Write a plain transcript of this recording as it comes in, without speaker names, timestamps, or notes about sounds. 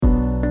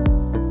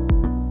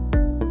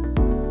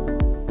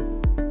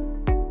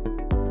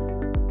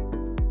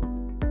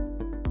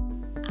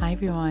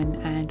everyone,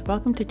 and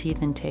welcome to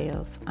Teeth and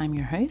Tales. I'm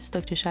your host,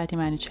 Dr. Shadi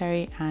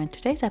Manucherry, and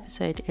today's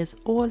episode is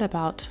all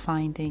about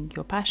finding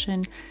your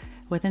passion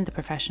within the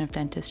profession of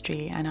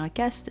dentistry. And our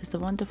guest is the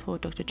wonderful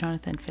Dr.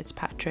 Jonathan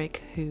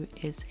Fitzpatrick, who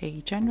is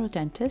a general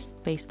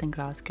dentist based in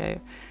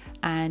Glasgow.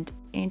 And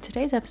in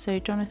today's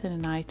episode, Jonathan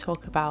and I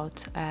talk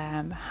about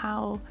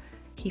how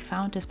he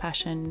found his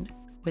passion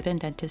within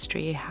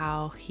dentistry,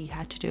 how he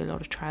had to do a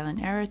lot of trial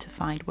and error to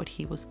find what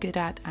he was good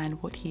at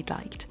and what he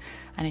liked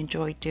and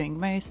enjoyed doing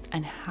most,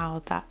 and how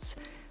that's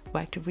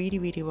worked really,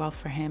 really well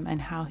for him,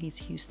 and how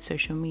he's used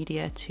social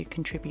media to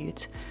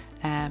contribute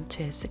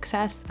to his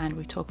success. And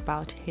we talk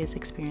about his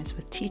experience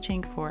with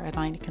teaching for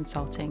Aligner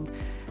Consulting.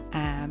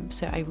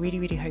 So I really,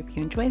 really hope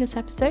you enjoy this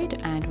episode,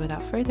 and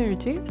without further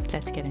ado,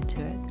 let's get into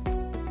it.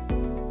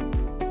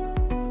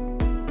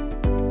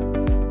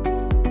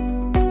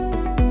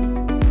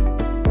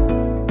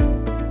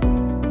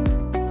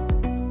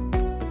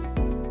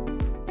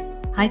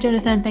 Hi,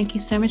 Jonathan. Thank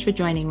you so much for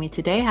joining me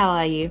today. How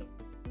are you?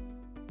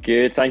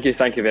 Good. Thank you.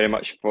 Thank you very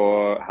much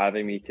for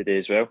having me today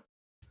as well.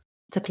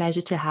 It's a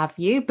pleasure to have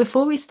you.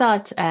 Before we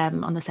start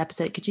on this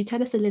episode, could you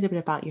tell us a little bit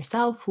about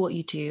yourself, what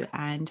you do,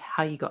 and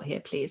how you got here,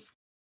 please?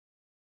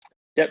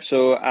 Yep.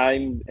 So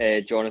I'm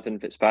Jonathan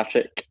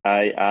Fitzpatrick.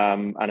 I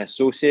am an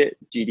associate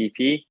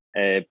GDP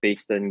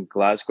based in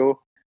Glasgow,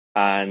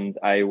 and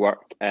I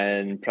work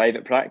in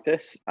private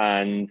practice.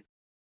 And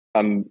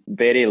I'm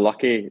very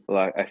lucky.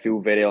 Like, I feel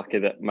very lucky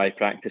that my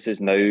practice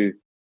is now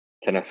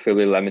kind of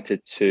fully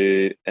limited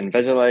to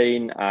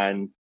Invisalign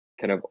and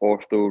kind of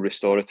ortho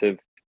restorative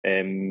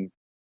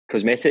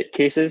cosmetic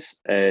cases.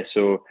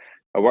 So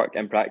I work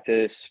in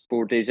practice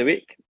 4 days a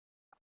week,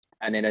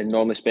 and then I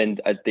normally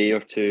spend a day or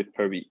two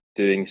per week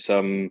doing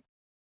some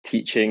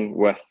teaching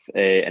with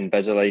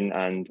Invisalign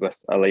and with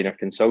Aligner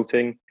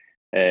Consulting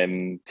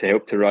to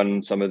help to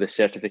run some of the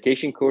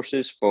certification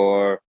courses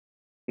for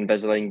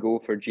Invisalign Go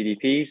for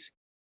GDPs,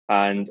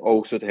 and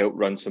also to help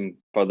run some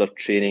further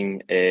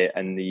training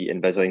in the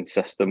Invisalign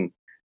system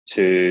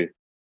to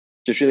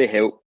just really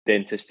help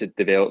dentists to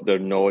develop their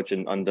knowledge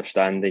and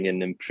understanding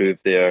and improve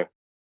their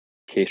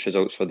case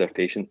results for their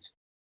patients.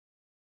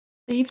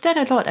 So you've done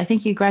a lot. I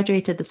think you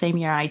graduated the same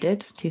year I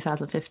did,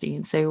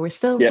 2015. So we're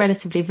still Yep.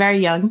 relatively very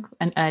young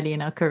and early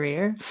in our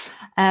career.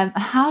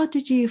 How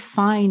did you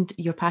find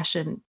your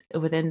passion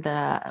within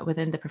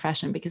the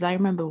profession? Because I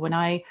remember when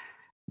I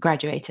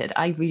graduated,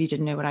 I really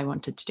didn't know what I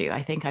wanted to do.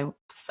 I think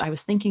I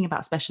was thinking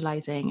about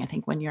specializing. I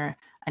think when you're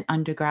an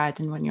undergrad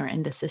and when you're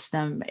in the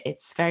system,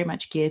 it's very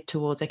much geared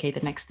towards, okay, the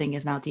next thing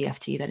is now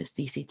DFT, then it's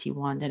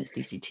DCT1, then it's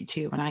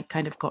DCT2. And I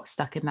kind of got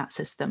stuck in that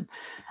system.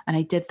 And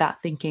I did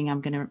that thinking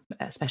I'm going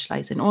to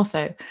specialize in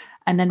ortho.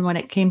 And then when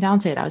it came down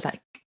to it, I was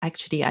like,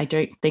 actually, I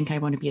don't think I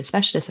want to be a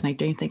specialist, and I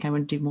don't think I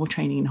want to do more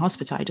training in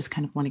hospital. I just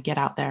kind of want to get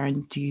out there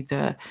and do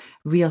the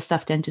real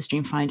stuff dentistry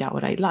and find out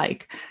what I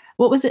like.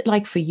 What was it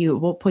like for you?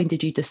 At what point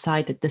did you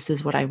decide that this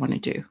is what I want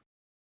to do?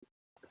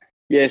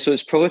 Yeah, so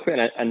it's probably quite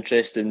an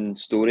interesting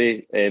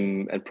story,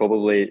 and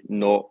probably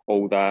not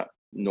all that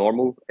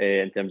normal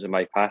in terms of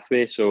my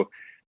pathway. So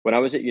when I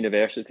was at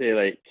university,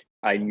 like,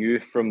 I knew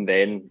from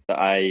then that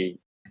I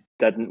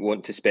didn't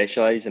want to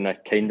specialize, and I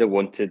kind of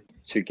wanted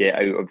to get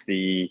out of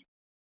the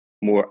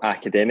more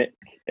academic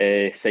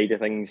side of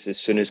things as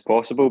soon as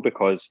possible,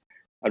 because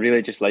I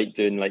really just like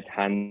doing like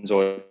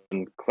hands-on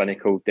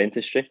clinical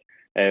dentistry.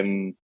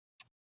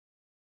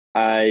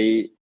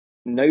 I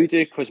now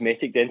do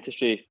cosmetic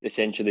dentistry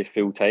essentially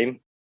full time,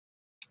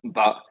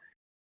 but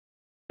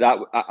that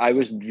I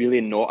was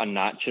really not a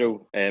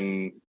natural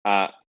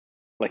at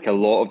like a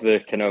lot of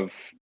the kind of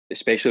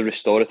especially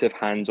restorative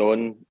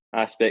hands-on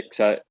aspects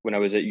when I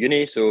was at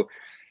uni. So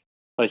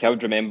like I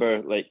would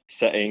remember like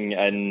sitting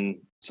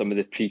in some of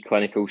the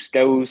preclinical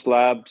skills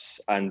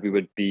labs, and we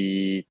would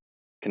be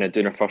kind of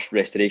doing our first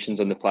restorations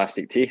on the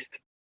plastic teeth.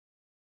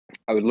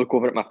 I would look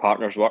over at my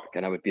partner's work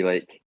and I would be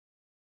like,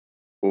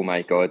 oh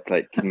my God,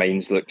 like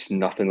mine's looks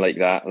nothing like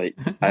that. Like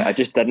I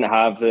just didn't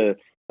have the,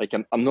 like,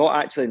 I'm not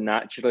actually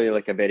naturally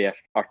like a very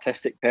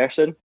artistic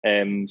person.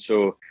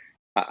 So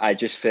I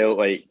just felt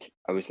like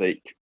I was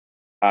like,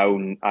 I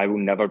will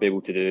never be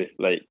able to do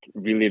like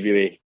really,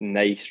 really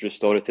nice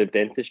restorative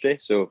dentistry.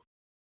 So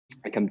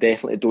like I'm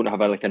definitely don't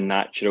have like a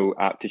natural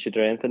aptitude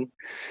or anything.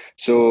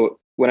 So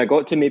when I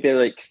got to maybe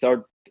like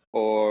third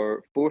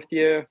or fourth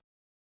year,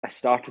 I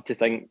started to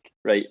think,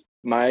 right,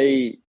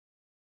 my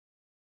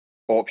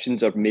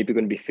options are maybe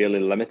going to be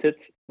fairly limited,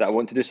 that I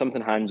want to do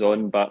something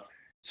hands-on, but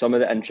some of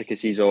the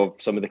intricacies of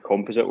some of the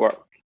composite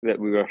work that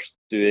we were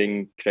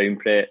doing, crown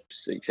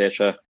preps,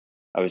 etc.,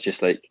 I was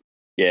just like,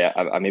 yeah,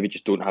 I maybe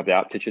just don't have the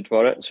aptitude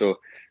for it. So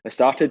I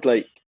started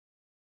like,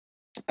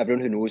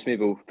 everyone who knows me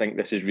will think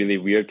this is really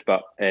weird,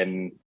 but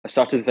I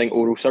started to think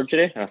oral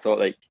surgery, and I thought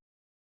like,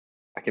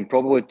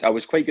 I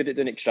was quite good at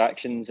doing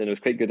extractions, and I was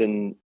quite good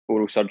in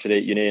oral surgery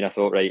at uni, and I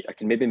thought, right, I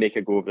can maybe make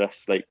a go of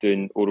this, like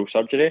doing oral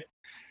surgery,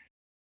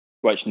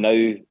 which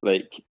now,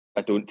 like,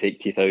 I don't take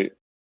teeth out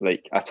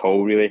like at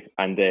all really,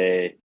 and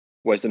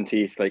wisdom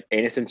teeth, like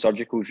anything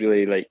surgical is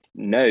really like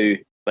now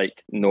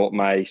like not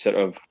my sort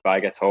of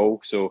bag at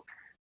all. So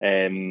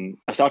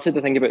I started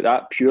to think about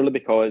that purely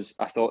because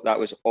I thought that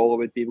was all I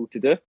would be able to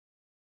do.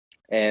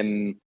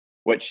 And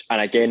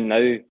again,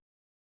 now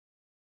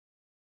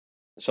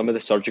some of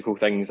the surgical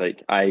things,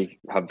 like I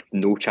have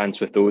no chance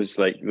with those.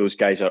 Like those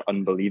guys are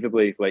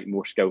unbelievably like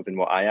more skilled than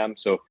what I am.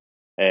 So,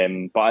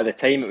 but at the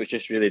time it was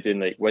just really doing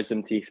like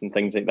wisdom teeth and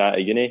things like that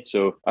at uni.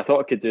 So I thought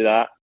I could do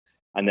that,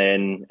 and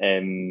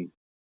then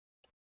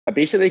I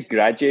basically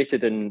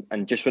graduated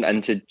and just went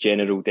into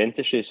general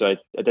dentistry. So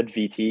I did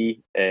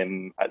VT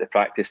at the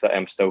practice that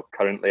I'm still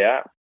currently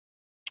at,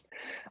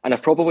 and I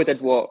probably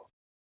did what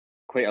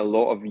quite a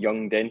lot of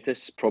young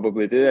dentists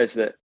probably do, is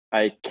that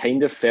I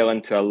kind of fell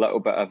into a little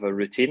bit of a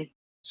routine.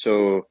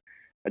 So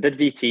I did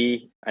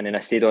VT and then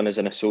I stayed on as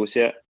an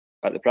associate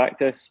at the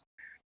practice,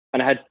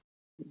 and I had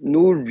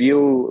no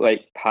real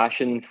like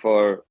passion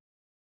for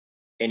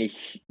any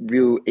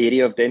real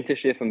area of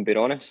dentistry, if I'm being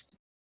honest.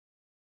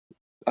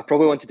 I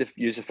probably wanted to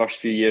use the first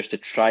few years to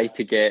try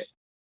to get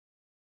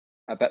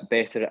a bit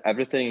better at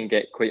everything and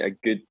get quite a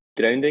good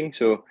grounding.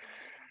 So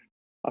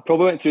I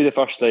probably went through the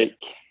first like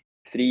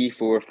 3,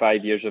 4,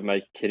 5 years of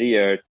my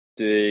career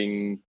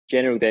doing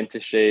general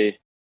dentistry.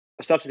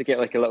 I started to get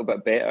like a little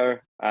bit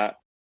better at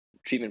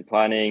treatment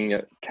planning,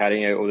 at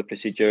carrying out all the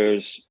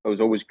procedures. I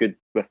was always good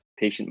with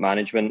patient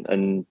management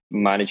and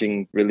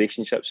managing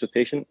relationships with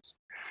patients.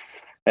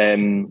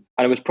 And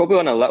I was probably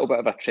on a little bit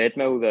of a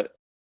treadmill that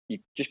you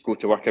just go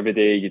to work every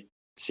day, you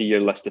see your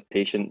list of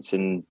patients,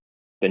 and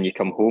then you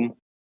come home.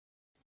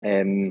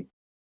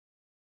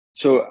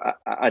 So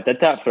I did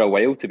that for a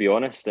while, to be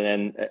honest, and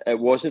then it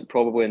wasn't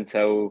probably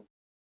until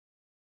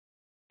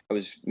I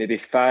was maybe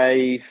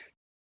five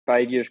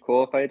years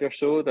qualified or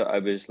so that I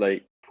was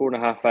like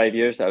 4.5, 5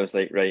 years that I was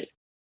like, right,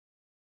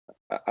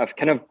 I've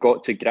kind of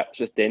got to grips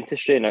with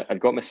dentistry and I've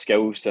got my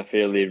skills to a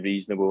fairly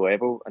reasonable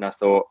level, and I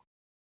thought,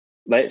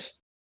 let's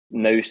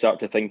now start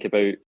to think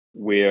about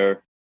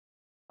where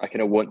I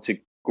kind of want to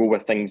go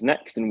with things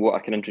next and what I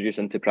can introduce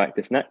into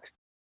practice next.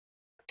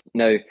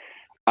 Now,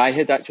 I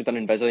had actually done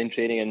Invisalign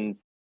training in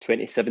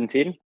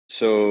 2017.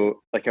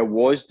 So like I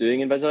was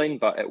doing Invisalign,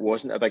 but it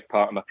wasn't a big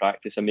part of my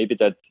practice. I maybe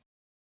did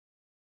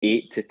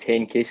 8 to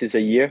 10 cases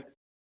a year.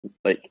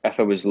 Like if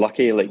I was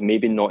lucky, like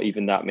maybe not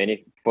even that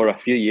many for a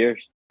few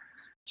years.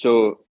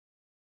 So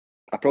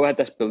I probably had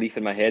this belief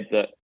in my head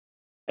that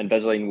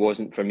Invisalign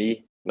wasn't for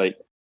me. Like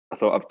I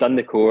thought, I've done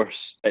the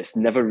course. It's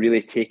never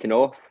really taken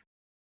off.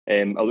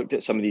 I looked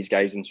at some of these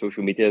guys on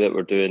social media that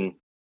were doing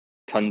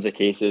tons of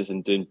cases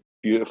and doing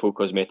beautiful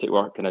cosmetic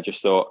work, and I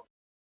just thought,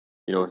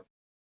 you know,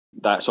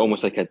 that's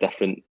almost like a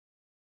different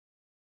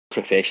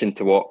profession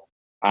to what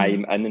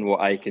I'm in and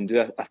what I can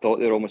do. I thought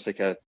they were almost like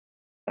a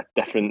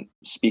different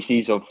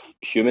species of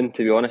human,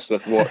 to be honest,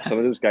 with what some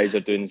of those guys are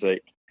doing is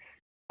like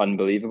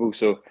unbelievable.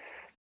 So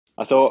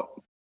I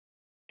thought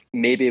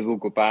maybe we'll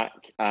go back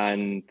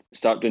and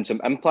start doing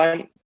some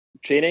implant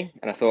training.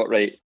 And I thought,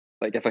 right,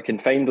 like if I can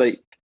find like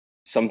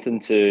something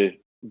to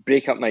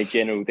break up my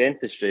general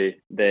dentistry,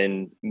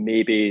 then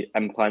maybe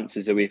implants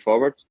is the way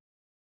forward.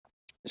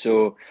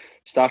 So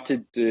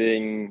started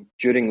doing,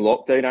 during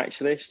lockdown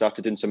actually,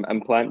 started doing some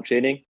implant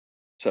training,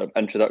 sort of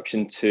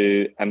introduction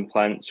to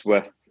implants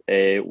with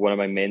one of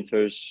my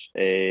mentors,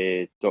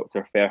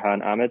 Dr.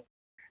 Ferhan Ahmed,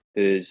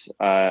 who's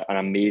an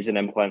amazing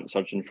implant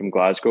surgeon from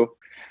Glasgow.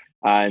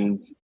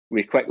 And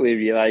we quickly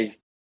realised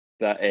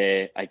that,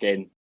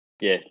 again,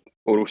 yeah,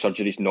 oral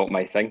surgery is not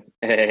my thing.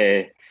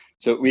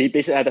 So we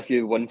basically had a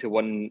few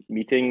one-to-one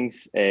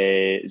meetings,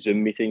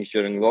 Zoom meetings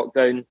during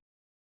lockdown.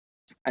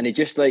 And it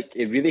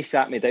really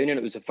sat me down, and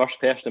it was the first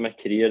person in my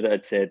career that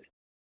had said,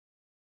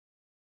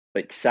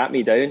 like, sat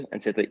me down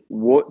and said, like,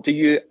 what do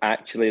you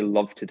actually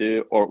love to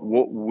do, or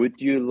what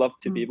would you love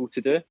to be able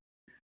to do?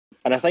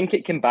 And I think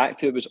it came back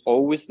to, it was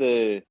always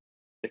the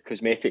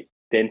cosmetic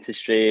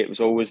dentistry. It was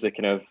always the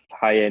kind of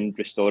high-end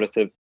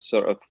restorative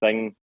sort of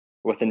thing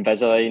with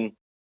Invisalign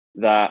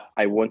that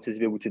I wanted to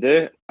be able to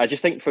do. I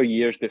just think for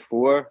years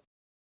before,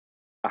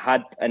 I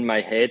had in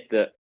my head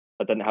that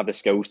I didn't have the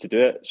skills to do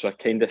it, so I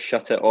kind of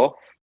shut it off.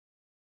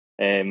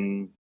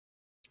 And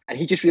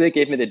he just really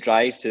gave me the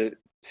drive to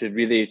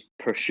really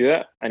pursue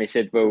it. And he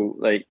said, well,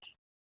 like,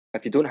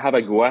 if you don't have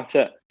a go at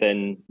it,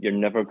 then you're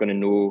never going to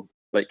know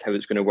like how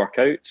it's going to work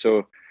out.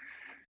 So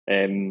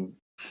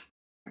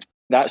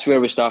that's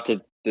where we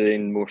started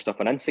doing more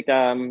stuff on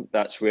Instagram.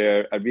 That's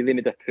where I really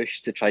made a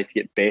push to try to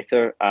get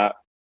better at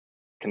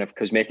kind of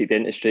cosmetic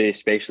dentistry,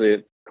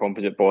 especially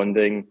composite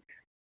bonding.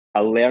 I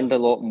learned a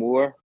lot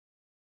more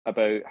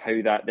about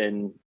how that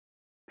then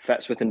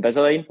fits with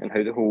Invisalign and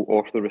how the whole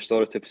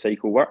ortho-restorative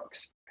cycle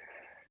works.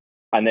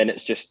 And then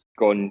it's just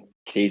gone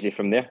crazy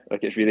from there.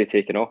 Like it's really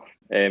taken off.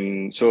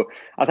 So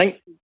I think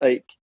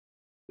like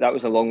that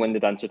was a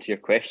long-winded answer to your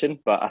question,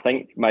 but I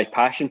think my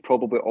passion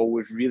probably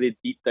always really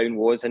deep down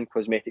was in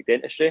cosmetic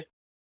dentistry.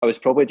 I was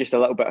probably just a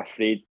little bit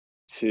afraid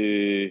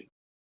to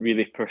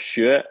really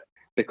pursue it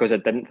because I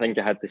didn't think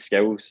I had the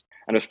skills.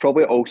 And I was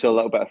probably also a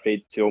little bit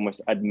afraid to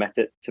almost admit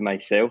it to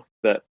myself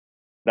that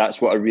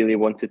that's what I really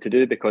wanted to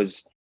do,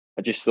 because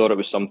I just thought it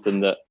was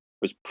something that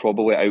was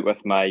probably out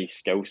with my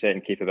skill set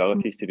and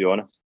capabilities, to be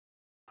honest.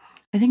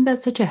 I think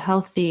that's such a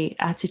healthy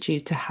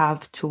attitude to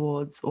have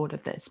towards all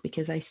of this,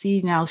 because I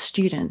see now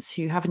students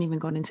who haven't even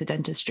gone into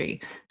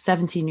dentistry,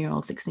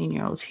 17-year-olds,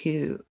 16-year-olds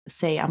who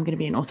say, I'm going to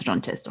be an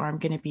orthodontist or I'm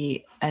going to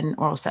be an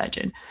oral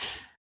surgeon.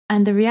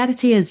 And the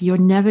reality is, you're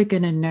never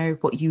going to know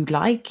what you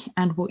like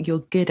and what you're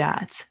good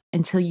at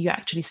until you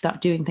actually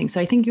start doing things. So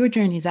I think your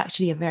journey is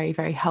actually a very,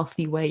 very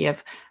healthy way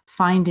of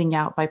finding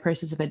out by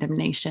process of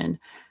elimination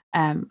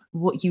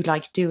what you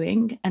like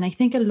doing. And I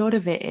think a lot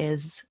of it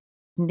is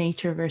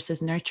nature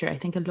versus nurture. I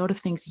think a lot of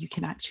things you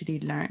can actually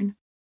learn.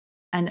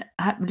 And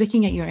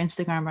looking at your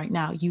Instagram right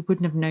now, you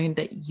wouldn't have known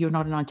that you're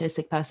not an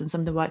artistic person.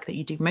 Some of the work that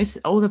you do,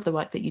 all of the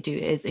work that you do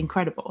is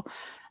incredible.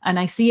 And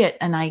I see it,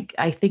 and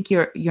I think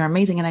you're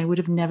amazing. And I would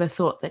have never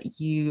thought that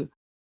you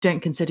don't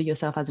consider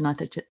yourself as an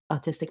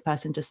artistic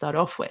person to start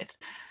off with.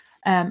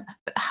 But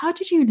how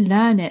did you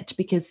learn it?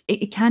 Because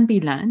it can be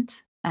learned.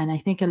 And I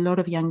think a lot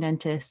of young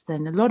dentists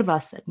and a lot of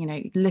us,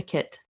 look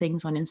at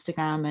things on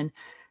Instagram and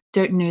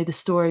don't know the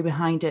story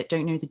behind it,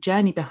 don't know the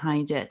journey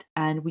behind it.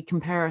 And we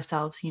compare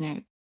ourselves,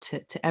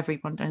 to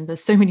everyone. And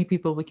there's so many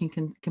people we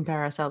can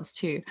compare ourselves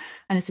to.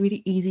 And it's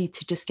really easy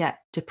to just get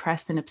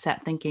depressed and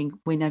upset thinking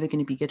we're never going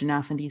to be good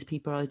enough. And these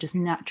people are just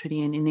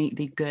naturally and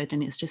innately good.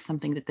 And it's just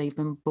something that they've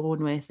been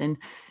born with. And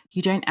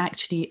you don't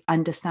actually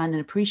understand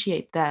and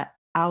appreciate the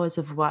hours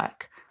of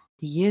work,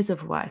 the years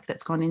of work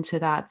that's gone into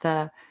that,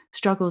 the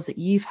struggles that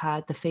you've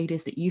had, the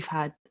failures that you've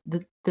had,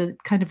 the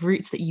kind of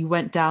routes that you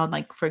went down.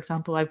 Like, for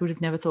example, I would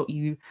have never thought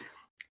you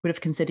would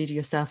have considered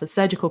yourself a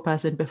surgical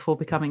person before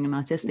becoming an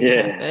artistic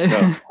Yeah,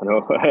 person.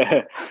 no,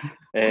 I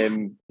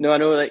know. No, I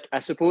know. Like, I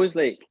suppose,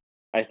 like,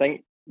 I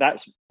think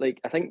that's like,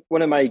 I think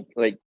one of my,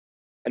 like,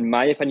 in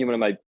my opinion, one of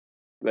my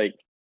like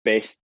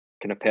best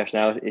kind of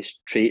personality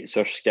traits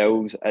or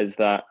skills is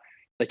that,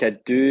 like, I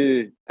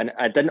do, and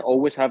I didn't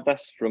always have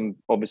this from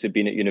obviously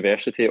being at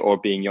university or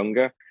being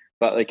younger,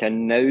 but like I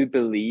now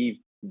believe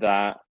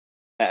that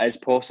it is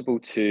possible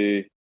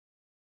to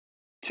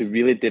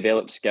really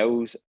develop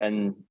skills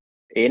in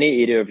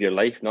any area of your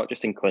life, not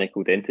just in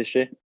clinical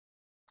dentistry.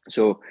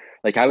 So,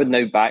 like, I would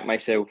now back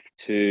myself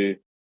to,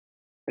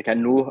 like, I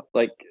know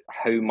like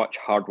how much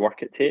hard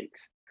work it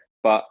takes,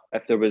 but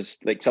if there was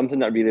like something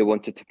that I really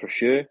wanted to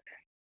pursue,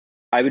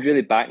 I would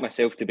really back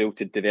myself to be able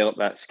to develop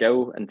that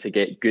skill and to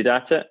get good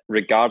at it,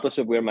 regardless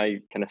of where my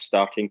kind of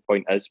starting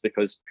point is.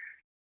 Because,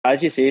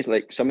 as you say,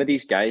 like some of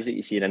these guys that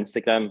you see on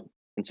Instagram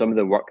and some of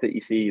the work that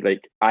you see,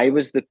 like I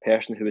was the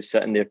person who was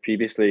sitting there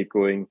previously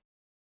going,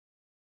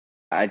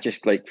 I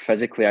just like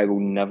physically, I will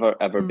never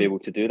ever be able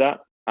to do that.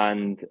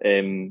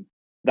 And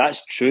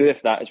that's true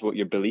if that is what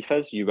your belief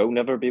is. You will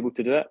never be able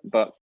to do it.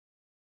 But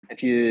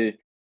if you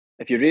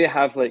really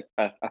have like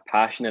a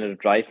passion and a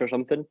drive for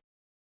something,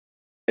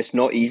 it's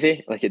not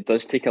easy. Like it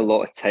does take a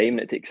lot of time.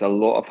 It takes a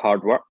lot of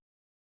hard work.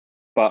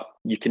 But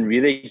you can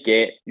really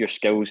get your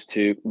skills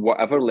to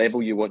whatever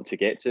level you want to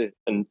get to.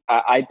 And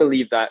I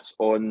believe that's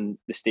on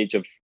the stage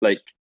of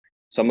like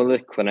some of the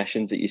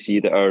clinicians that you see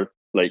that are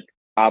like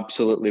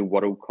absolutely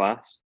world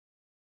class.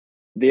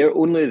 They're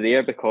only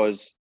there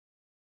because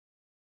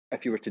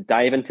if you were to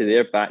dive into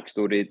their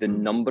backstory, the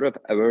number of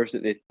hours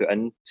that they put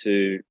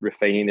into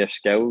refining their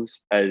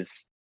skills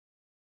is,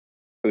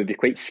 it would be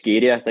quite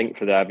scary, I think,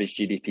 for the average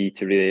GDP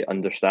to really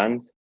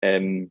understand.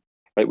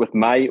 Like with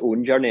my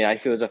own journey, I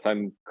feel as if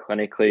I'm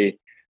clinically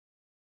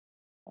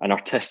and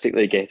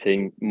artistically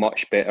getting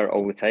much better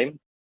all the time.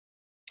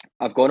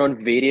 I've gone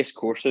on various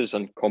courses,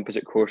 on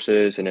composite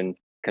courses and in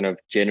kind of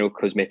general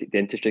cosmetic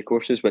dentistry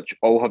courses, which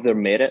all have their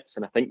merits.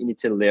 And I think you need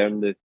to learn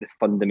the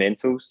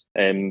fundamentals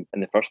in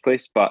the first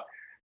place. But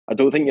I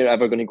don't think you're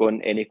ever going to go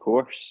on any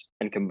course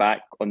and come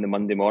back on the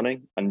Monday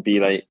morning and be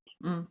like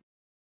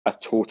a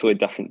totally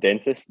different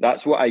dentist.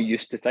 That's what I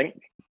used to think.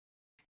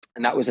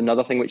 And that was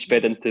another thing which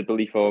fed into the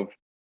belief of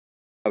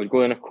I would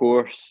go on a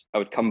course, I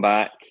would come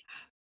back,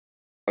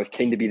 I would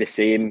kind of be the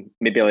same,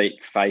 maybe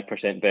like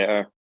 5%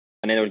 better.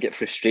 And then I would get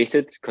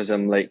frustrated because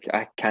I'm like,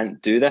 I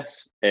can't do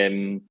this.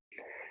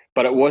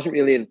 But it wasn't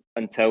really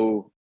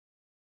until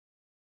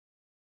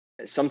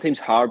it's sometimes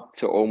hard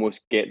to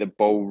almost get the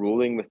ball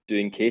rolling with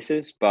doing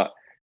cases. But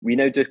we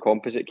now do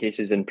composite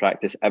cases in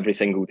practice every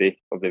single day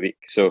of the week.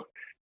 So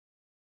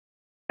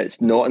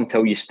it's not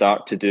until you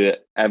start to do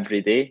it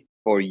every day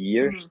for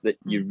years that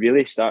you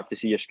really start to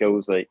see your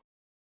skills like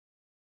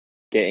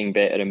getting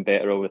better and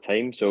better all the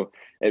time. So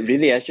it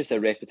really is just a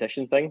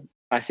repetition thing.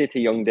 I say to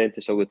young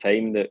dentists all the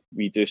time that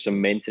we do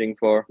some mentoring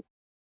for,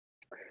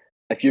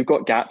 if you've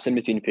got gaps in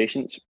between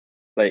patients,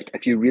 like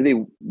if you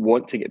really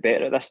want to get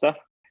better at this stuff,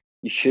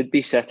 you should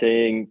be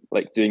sitting,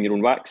 like doing your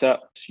own wax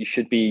ups. You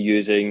should be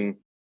using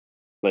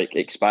like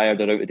expired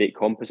or out of date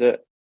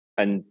composite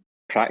and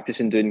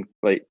practicing doing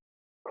like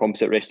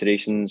composite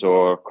restorations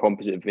or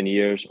composite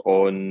veneers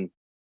on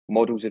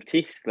models of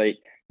teeth. Like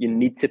you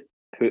need to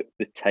put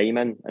the time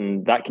in,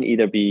 and that can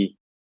either be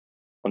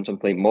on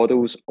something like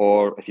models,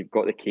 or if you've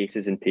got the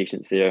cases and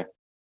patients there,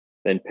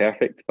 then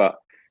perfect. But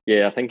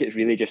yeah, I think it's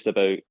really just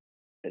about,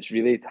 it's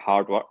really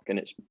hard work and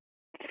it's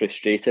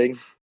frustrating,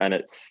 and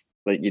it's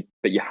like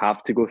but you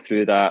have to go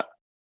through that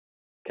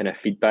kind of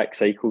feedback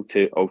cycle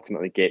to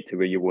ultimately get to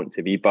where you want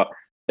to be. But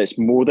it's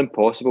more than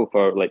possible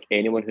for like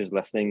anyone who's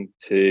listening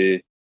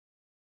to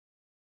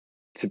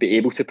be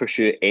able to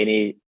pursue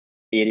any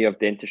area of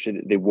dentistry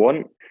that they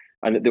want,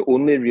 and that the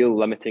only real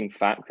limiting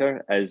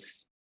factor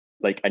is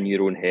like in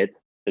your own head,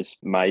 is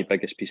my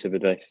biggest piece of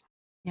advice.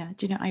 Yeah,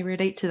 do you know, I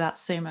relate to that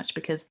so much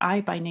because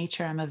I, by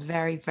nature, am a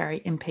very,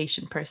 very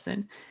impatient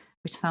person,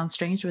 which sounds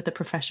strange with the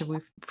profession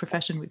we've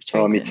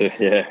Oh, me chosen.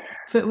 too. Yeah.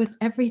 But with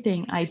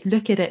everything, I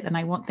look at it and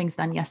I want things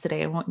done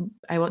yesterday.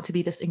 I want to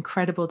be this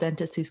incredible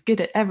dentist who's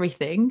good at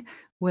everything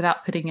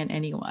without putting in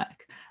any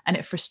work. And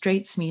it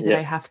frustrates me that Yeah.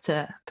 I have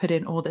to put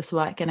in all this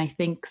work. And I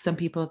think some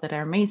people that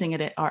are amazing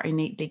at it are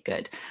innately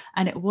good.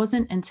 And it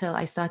wasn't until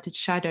I started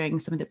shadowing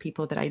some of the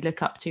people that I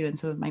look up to and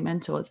some of my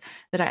mentors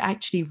that I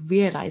actually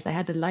realized I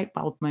had a light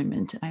bulb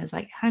moment. And I was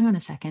like, hang on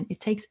a second,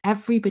 it takes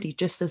everybody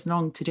just as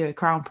long to do a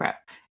crown prep.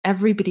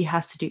 Everybody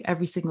has to do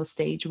every single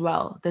stage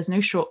well. There's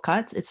no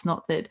shortcuts. It's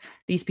not that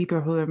these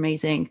people who are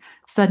amazing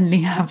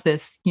suddenly have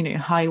this,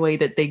 highway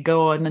that they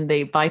go on and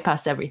they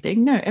bypass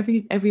everything. No,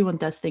 everyone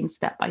does things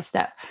step by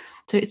step.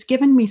 So it's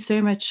given me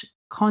so much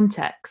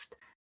context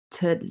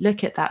to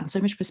look at that and so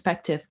much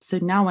perspective. So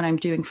now when I'm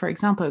doing, for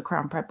example, a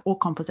crown prep or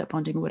composite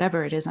bonding,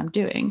 whatever it is I'm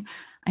doing,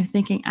 I'm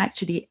thinking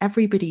actually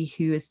everybody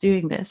who is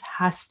doing this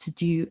has to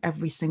do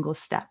every single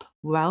step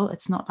well.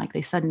 It's not like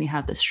they suddenly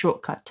have this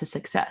shortcut to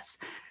success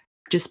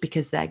just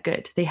because they're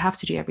good. They have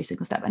to do every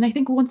single step. And I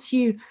think once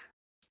you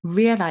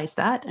realize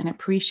that and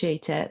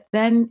appreciate it,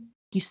 then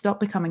you stop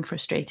becoming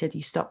frustrated,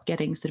 you stop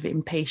getting sort of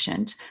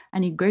impatient,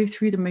 and you go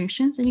through the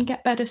motions and you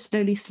get better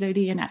slowly,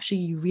 slowly. And actually,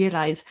 you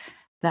realize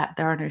that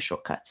there are no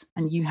shortcuts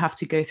and you have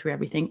to go through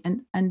everything.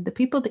 And the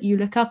people that you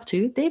look up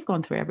to, they've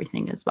gone through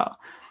everything as well.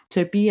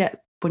 So be it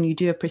when you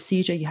do a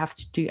procedure, you have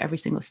to do every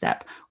single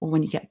step, or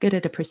when you get good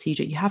at a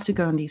procedure, you have to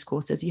go on these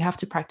courses, you have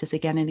to practice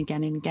again and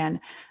again and again.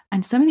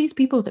 And some of these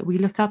people that we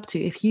look up to,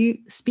 if you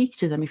speak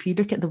to them, if you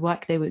look at the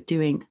work they were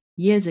doing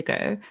years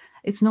ago,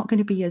 it's not going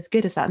to be as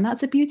good as that. And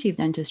that's the beauty of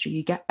dentistry.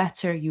 You get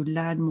better, you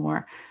learn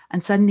more,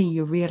 and suddenly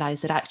you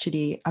realize that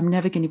actually I'm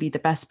never going to be the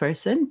best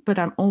person, but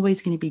I'm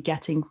always going to be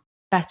getting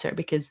better,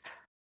 because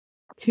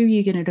who are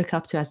you going to look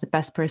up to as the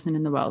best person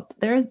in the world?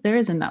 There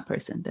isn't that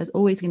person. There's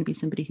always going to be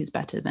somebody who's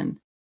better than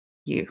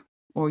you,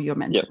 or your Yep.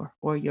 mentor,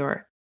 or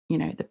your,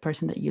 the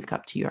person that you look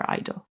up to, your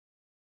idol.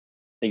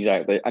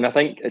 Exactly. And I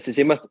think it's the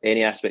same with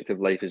any aspect of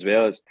life as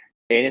well. As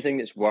anything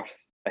that's worth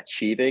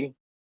achieving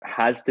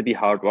has to be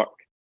hard work.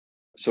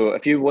 So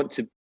if you want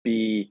to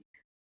be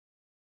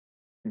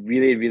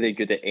really, really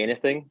good at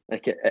anything,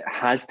 like it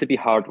has to be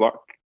hard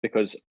work,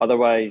 because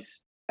otherwise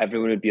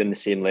everyone would be on the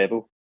same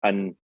level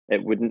and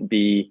it wouldn't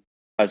be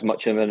as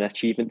much of an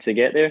achievement to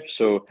get there.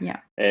 So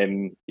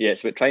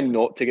it's about trying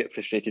not to get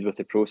frustrated with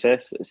the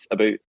process. It's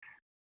about,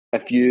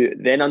 if you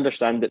then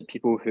understand that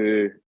people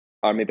who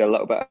are maybe a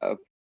little bit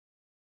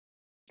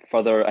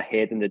further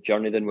ahead in the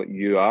journey than what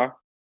you are,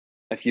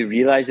 if you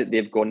realize that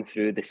they've gone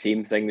through the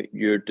same thing that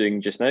you're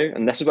doing just now,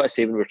 and this is what I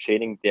say when we're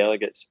training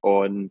delegates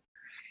on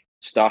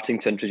starting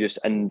to introduce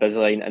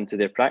Invisalign into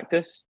their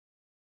practice,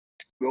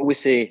 we always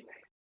say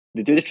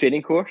they do the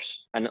training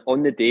course, and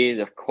on the day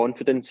their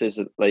confidence is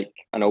at like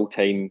an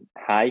all-time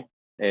high.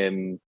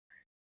 They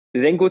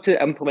then go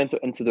to implement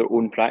it into their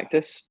own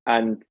practice,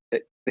 and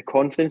the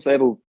confidence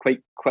level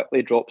quite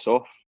quickly drops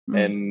off,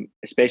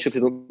 especially if they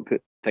don't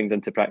put things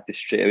into practice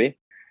straight away.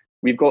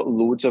 We've got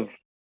loads of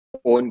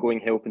ongoing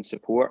help and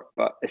support,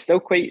 but it's still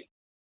quite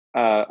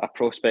a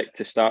prospect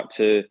to start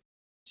to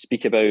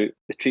speak about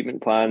the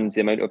treatment plans,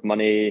 the amount of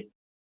money,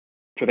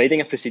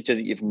 providing a procedure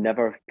that you've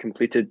never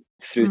completed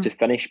through to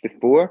finish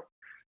before.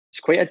 It's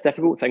quite a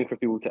difficult thing for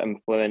people to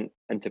implement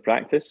into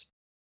practice.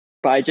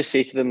 But I just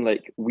say to them,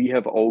 like, we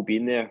have all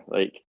been there.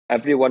 Like,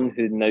 everyone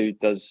who now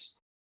does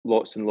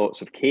lots and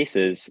lots of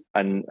cases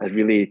and has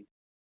really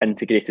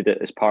integrated it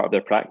as part of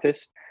their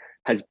practice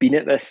has been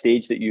at this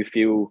stage that you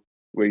feel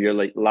where you're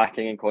like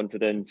lacking in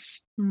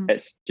confidence.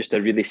 It's just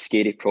a really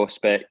scary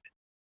prospect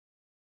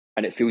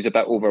and it feels a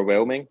bit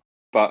overwhelming.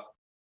 But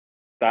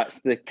that's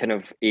the kind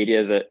of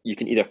area that you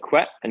can either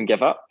quit and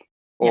give up,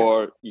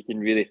 or you can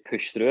really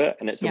push through it.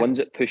 And it's the ones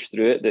that push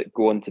through it that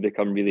go on to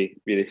become really,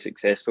 really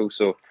successful.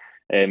 So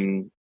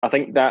I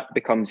think that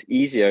becomes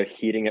easier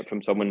hearing it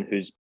from someone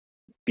who's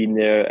been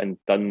there and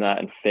done that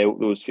and felt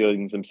those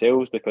feelings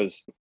themselves.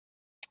 Because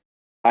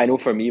I know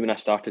for me, when I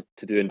started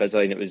to do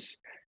Invisalign, it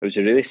was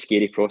a really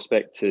scary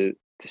prospect to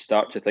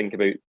start to think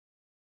about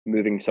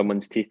moving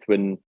someone's teeth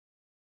when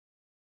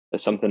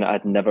it's something that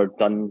I'd never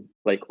done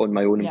like on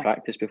my own in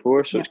practice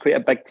before. So it's quite a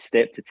big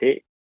step to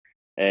take.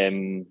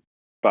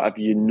 But if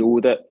you know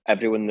that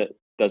everyone that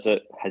does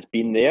it has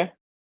been there,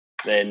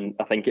 then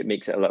I think it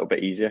makes it a little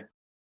bit easier.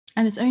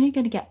 And it's only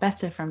going to get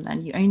better from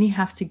then. You only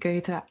have to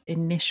go through that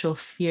initial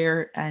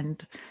fear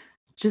and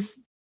just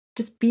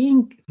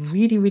being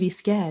really, really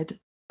scared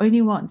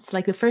only once.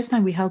 Like the first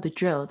time we held a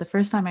drill, the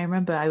first time I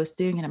remember I was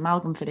doing an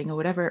amalgam fitting or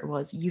whatever it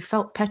was, you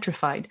felt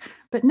petrified.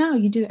 But now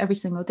you do it every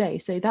single day.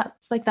 So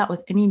that's like that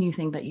with any new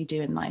thing that you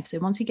do in life. So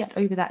once you get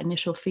over that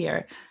initial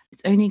fear,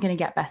 it's only going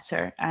to get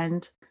better.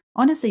 And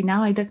honestly,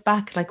 now I look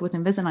back, like with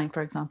Invisalign,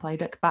 for example, I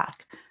look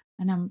back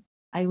and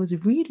I was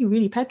really,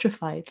 really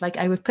petrified. Like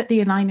I would put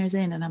the aligners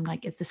in and I'm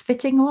like, is this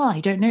fitting well? I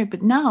don't know.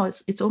 But now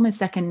it's almost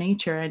second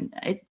nature. And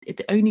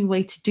the only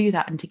way to do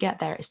that and to get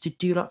there is to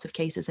do lots of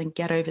cases and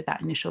get over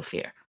that initial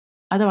fear.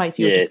 Otherwise,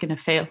 you're Yeah, just going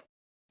to fail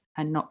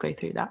and not go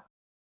through that.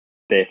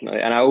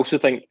 definitely. And I also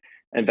think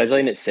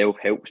Invisalign itself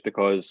helps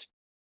because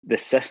the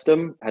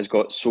system has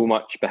got so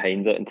much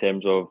behind it in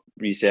terms of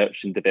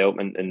research and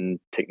development and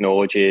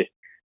technology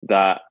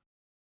that,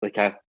 like,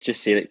 I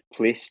just say, like,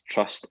 place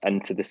trust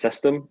into the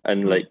system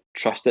and Mm. like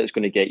trust that it's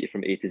going to get you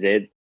from A to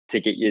Z to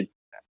get you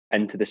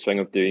into the swing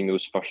of doing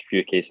those first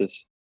few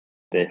cases.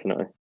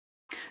 Definitely.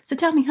 So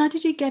tell me, how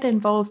did you get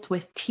involved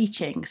with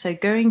teaching? So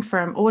going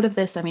from all of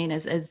this, I mean,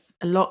 is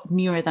a lot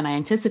newer than I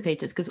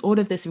anticipated because all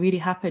of this really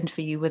happened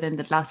for you within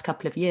the last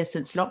couple of years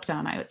since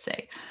lockdown, I would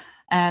say.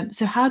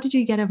 So how did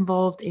you get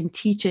involved in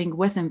teaching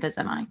with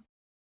Invisalign?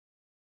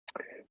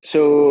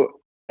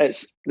 So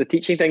it's the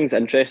teaching thing's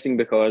interesting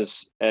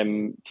because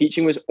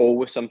teaching was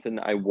always something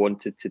that I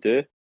wanted to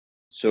do.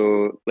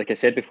 So, like I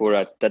said before,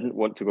 I didn't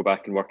want to go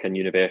back and work in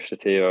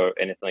university or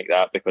anything like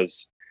that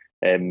because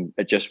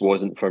it just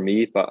wasn't for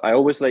me. But I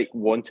always like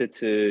wanted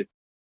to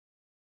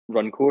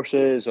run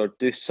courses or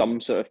do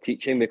some sort of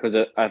teaching because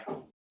I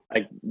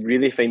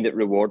really find it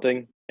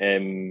rewarding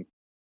when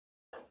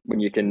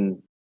you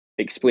can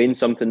explain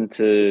something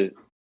to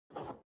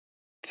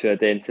a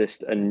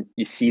dentist and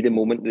you see the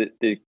moment that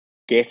they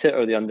get it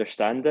or they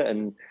understand it,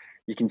 and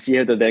you can see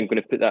how they're then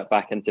going to put that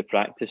back into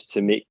practice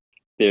to make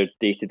their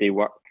day-to-day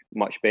work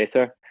much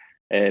better.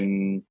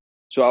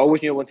 So I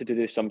always knew I wanted to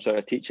do some sort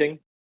of teaching.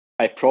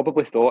 I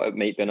probably thought it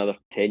might be another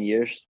 10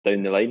 years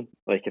down the line,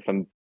 like, if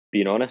I'm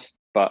being honest,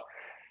 but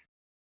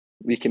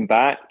we came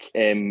back,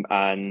 and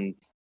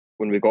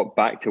when we got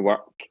back to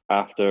work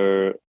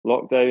after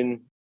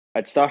lockdown,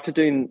 I'd started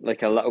doing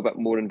like a little bit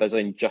more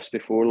Invisalign just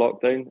before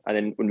lockdown, and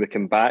then when we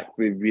came back,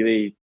 we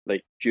really,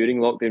 like, during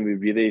lockdown, we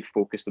really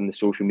focused on the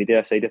social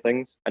media side of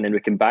things, and then we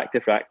came back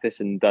to practice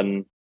and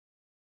done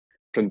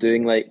from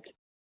doing like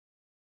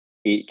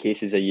 8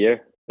 cases a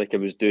year, like I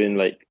was doing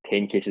like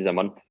 10 cases a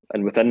month,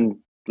 and within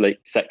like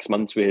 6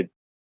 months, we had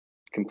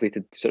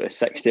completed sort of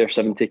 60 or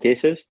 70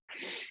 cases,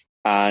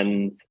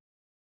 and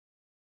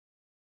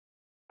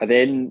I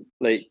then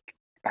like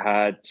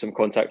had some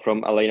contact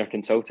from Aligner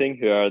Consulting,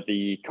 who are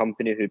the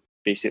company who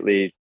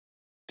basically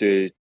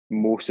do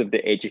most of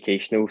the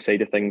educational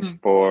side of things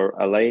Mm. for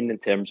Align in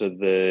terms of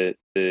the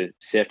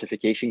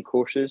certification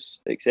courses,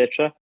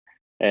 etc.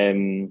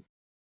 Um,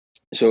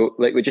 so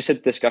like we just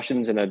had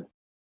discussions, and I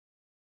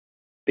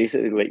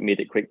basically like made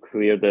it quite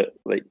clear that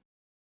like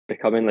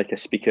becoming like a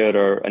speaker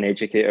or an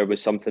educator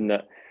was something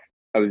that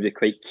I would be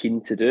quite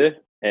keen to do.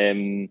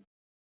 And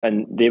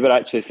they were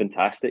actually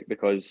fantastic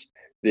because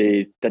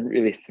they didn't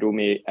really throw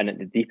me in at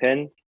the deep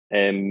end.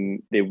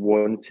 They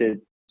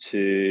wanted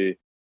to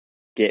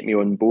get me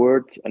on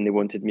board, and they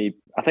wanted me.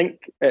 I think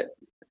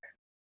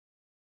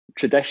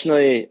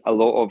traditionally a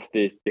lot of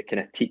the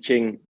kind of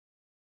teaching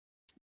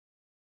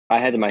I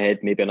had in my head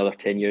maybe another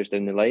 10 years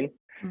down the line.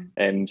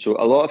 Mm. So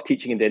a lot of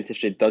teaching in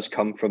dentistry does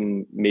come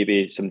from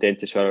maybe some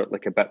dentists who are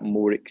like a bit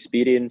more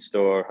experienced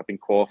or have been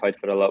qualified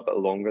for a little bit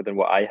longer than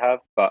what I have.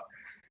 But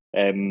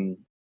um,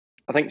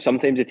 I think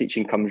sometimes the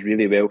teaching comes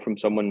really well from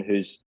someone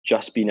who's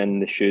just been in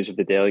the shoes of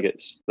the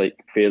delegates like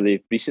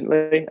fairly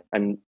recently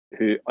and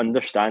who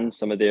understands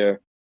some of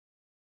their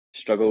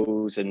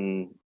struggles,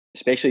 and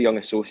especially young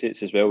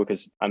associates as well,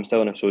 because I'm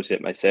still an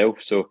associate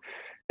myself. So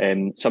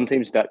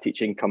sometimes that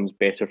teaching comes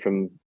better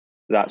from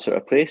that sort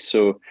of place.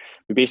 So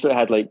we basically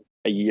had like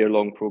a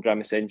year-long program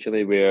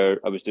essentially where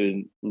I was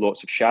doing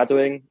lots of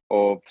shadowing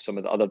of some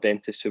of the other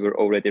dentists who were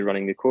already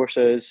running the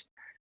courses.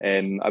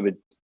 I would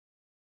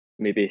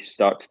maybe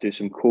start to do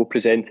some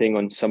co-presenting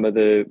on some of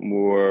the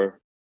more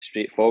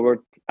straightforward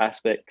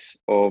aspects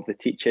of the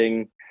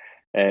teaching.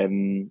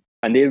 And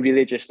they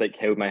really just like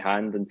held my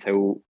hand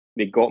until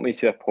they got me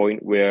to a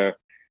point where,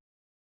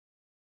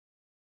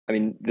 I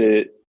mean,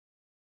 the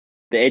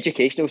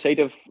educational side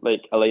of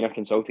like Aligner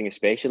Consulting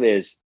especially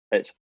is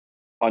it's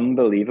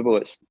unbelievable.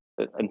 It's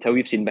until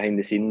you've seen behind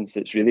the scenes,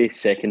 it's really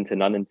second to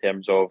none in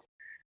terms of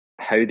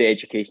how the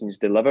education is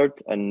delivered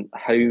and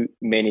how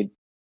many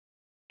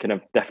kind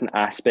of different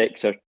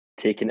aspects are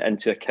taken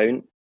into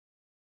account.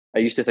 I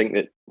used to think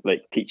that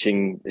like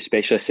teaching,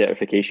 especially a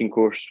certification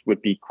course,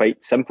 would be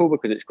quite simple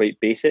because it's quite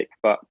basic,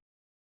 but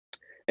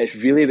it's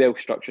really well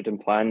structured and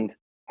planned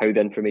how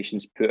the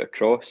information's put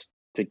across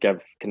to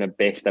give kind of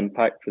best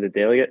impact for the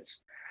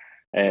delegates.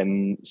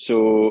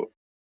 So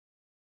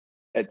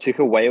it took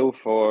a while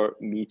for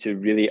me to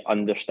really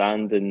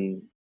understand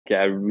and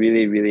get a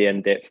really, really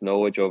in-depth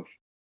knowledge of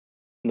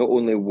not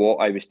only what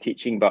I was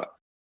teaching, but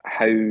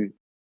how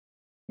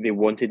they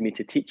wanted me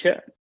to teach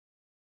it.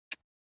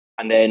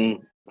 And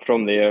then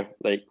from there,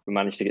 like we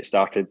managed to get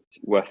started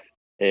with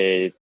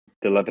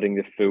delivering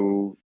the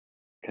full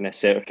kind of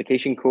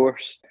certification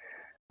course,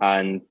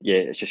 and yeah,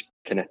 it's just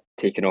kind of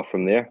taken off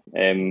from there.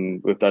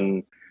 We've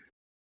done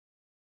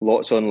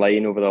lots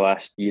online over the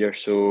last year or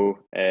so.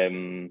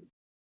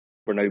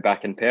 we're now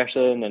back in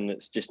person, and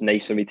it's just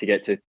nice for me to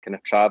get to kind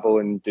of travel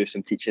and do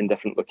some teaching in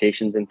different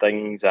locations and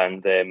things.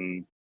 And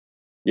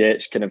yeah,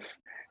 it's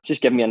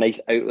just given me a nice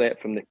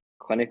outlet from the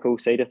clinical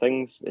side of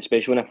things,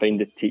 especially when I find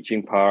the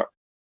teaching part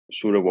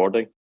so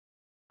rewarding.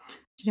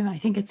 I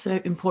think it's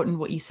so important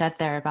what you said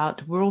there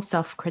about we're all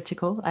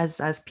self-critical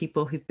as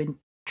people who've been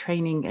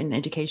training in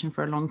education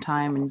for a long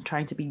time and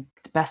trying to be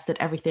the best at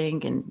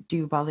everything and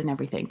do well in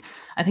everything.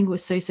 I think we're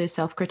so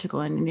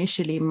self-critical. And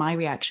initially my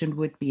reaction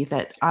would be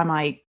that, am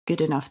I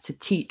good enough to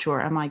teach,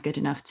 or am I good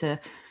enough to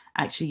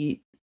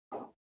actually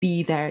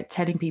be there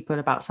telling people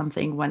about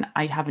something when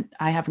I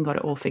haven't got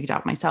it all figured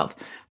out myself?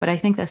 But I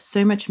think there's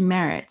so much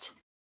merit,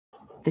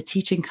 the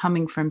teaching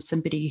coming from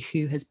somebody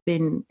who has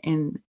been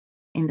in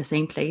the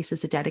same place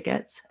as the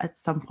delegates at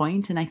some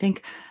point. And I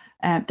think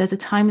there's a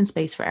time and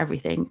space for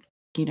everything.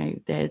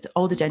 There's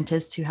older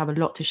dentists who have a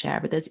lot to share,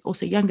 but there's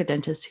also younger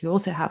dentists who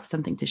also have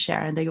something to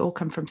share, and they all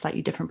come from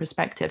slightly different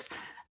perspectives,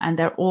 and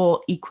they're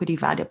all equally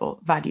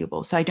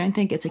valuable. So I don't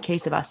think it's a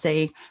case of us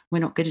saying we're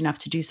not good enough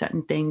to do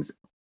certain things,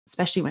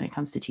 especially when it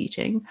comes to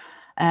teaching.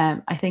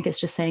 I think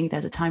it's just saying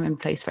there's a time and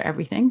place for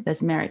everything.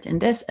 There's merit in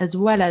this, as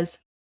well as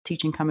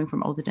teaching coming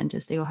from older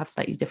dentists. They all have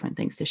slightly different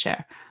things to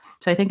share.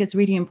 So I think it's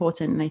really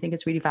important, and I think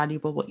it's really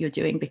valuable what you're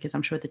doing, because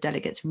I'm sure the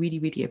delegates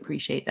really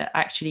appreciate that.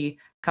 Actually,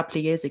 a couple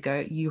of years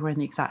ago, you were in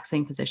the exact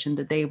same position,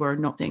 that they were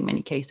not doing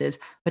many cases,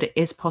 but it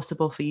is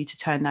possible for you to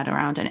turn that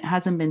around. And it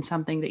hasn't been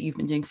something that you've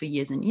been doing for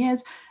years and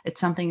years. It's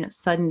something that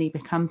suddenly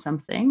becomes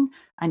something,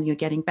 and you're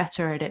getting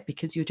better at it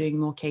because you're doing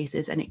more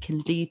cases, and it can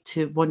lead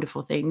to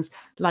wonderful things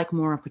like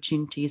more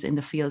opportunities in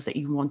the fields that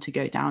you want to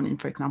go down in.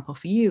 For example,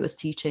 for you as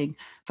teaching,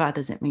 for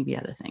others, it may be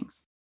other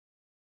things.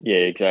 Yeah,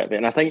 exactly.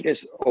 And I think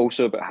it's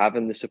also about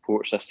having the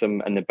support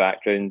system in the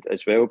background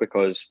as well,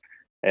 because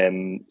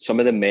some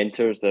of the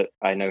mentors that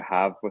I now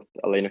have with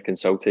Aligner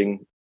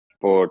Consulting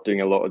for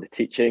doing a lot of the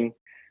teaching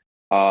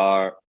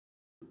are,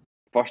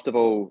 first of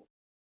all,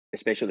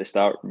 especially at the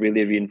start,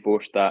 really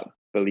reinforced that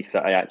belief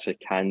that I actually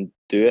can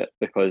do it,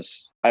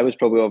 because I was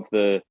probably a little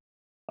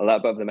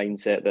bit of the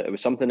mindset that it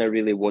was something I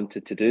really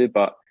wanted to do,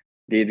 but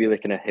they really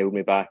kind of held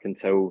me back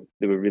until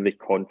they were really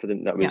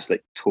confident that I was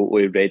like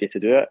totally ready to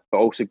do it, but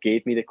also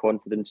gave me the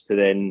confidence to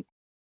then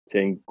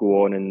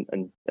go on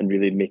and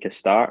really make a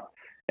start.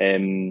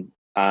 And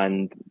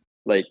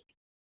like,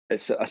 I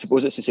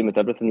suppose it's the same with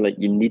everything. Like,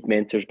 you need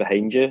mentors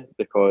behind you,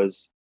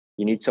 because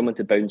you need someone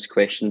to bounce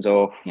questions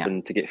off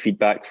and to get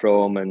feedback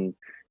from. And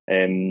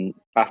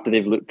after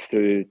they've looked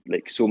through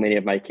like so many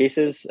of my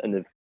cases, and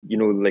they've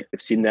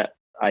seen that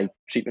I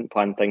treatment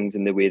plan things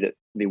in the way that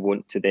they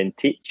want to then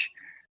teach,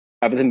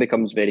 everything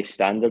becomes very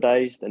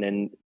standardized, and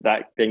then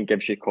that then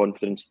gives you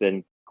confidence to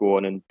then go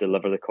on and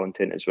deliver the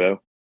content as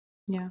well.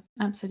 Yeah,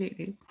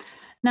 absolutely.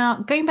 Now,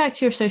 going back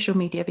to your social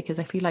media, because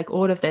I feel like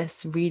all of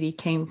this really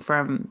came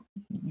from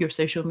your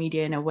social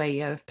media in a way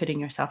of putting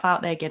yourself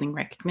out there, getting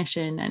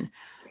recognition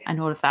and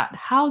all of that.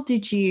 How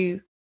did you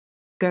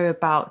go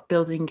about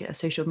building a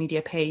social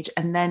media page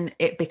and then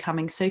it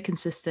becoming so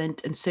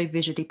consistent and so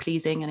visually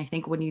pleasing? And I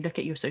think when you look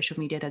at your social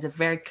media, there's a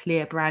very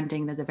clear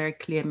branding, there's a very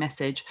clear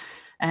message.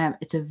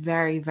 It's a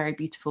very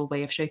beautiful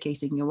way of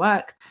showcasing your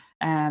work,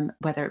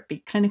 whether it be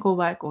clinical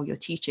work or your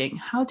teaching.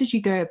 How did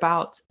you go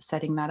about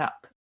setting that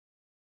up?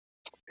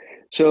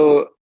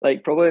 So so I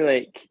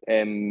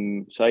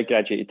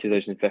graduated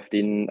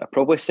 2015. I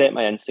probably set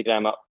my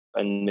Instagram up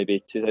in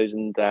maybe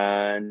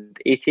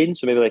 2018,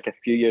 so maybe like a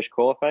few years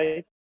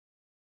qualified.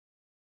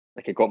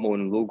 Like, I got my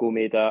own logo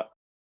made up.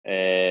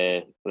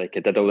 Like,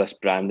 I did all this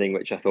branding,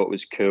 which I thought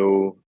was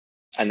cool.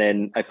 And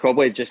then I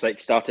probably just like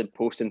started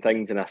posting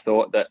things, and I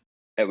thought that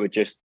it would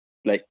just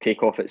like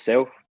take off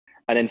itself.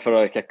 And then for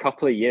like a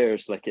couple of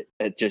years, like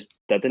it just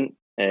didn't.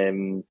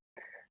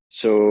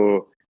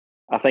 So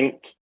I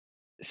think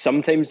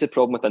sometimes the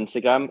problem with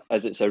Instagram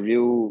is it's a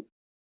real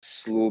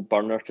slow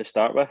burner to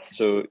start with.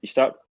 So you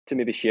start to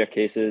maybe share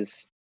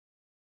cases,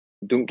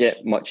 don't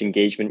get much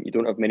engagement, you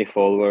don't have many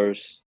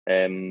followers.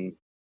 It's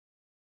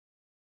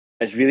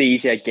really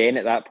easy again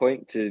at that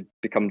point to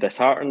become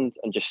disheartened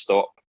and just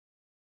stop.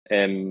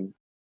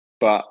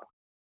 But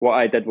what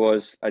I did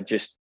was I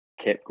just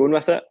kept going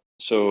with it.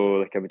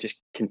 So like, I would just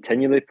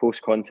continually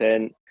post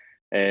content.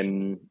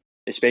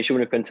 Especially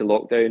when we went into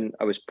lockdown,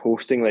 I was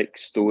posting like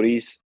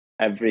stories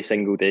every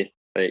single day,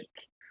 like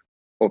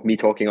of me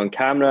talking on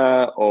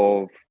camera,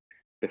 of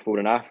before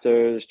and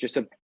afters, just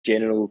a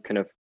general kind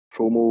of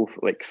promo,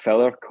 like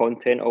filler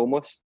content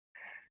almost.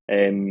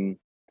 And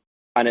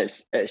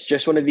it's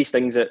just one of these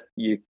things that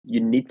you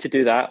need to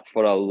do that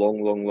for a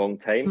long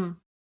time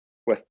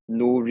with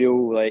no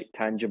real like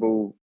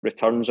tangible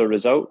returns or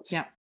results.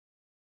 Yeah.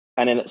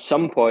 And then at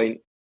some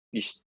point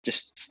you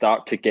just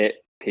start to get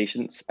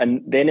patients,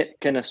 and then it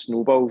kind of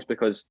snowballs,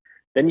 because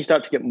then you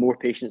start to get more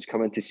patients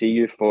coming to see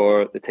you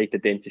for the type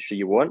of dentistry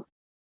you want.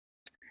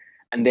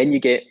 And then you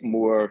get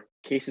more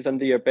cases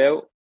under your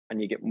belt,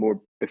 and you get more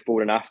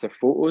before and after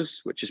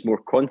photos, which is more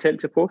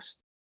content to post.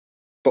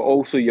 But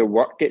also your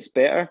work gets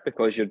better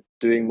because you're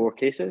doing more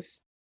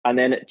cases. And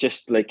then it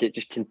just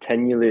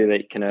continually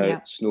like kind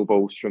of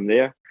snowballs from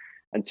there.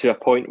 and to a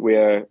point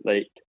where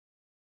like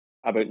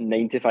about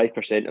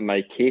 95% of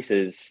my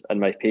cases and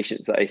my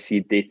patients that I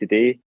see day to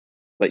day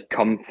like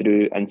come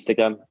through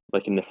Instagram,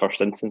 like in the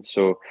first instance.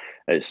 So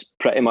it's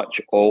pretty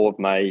much all of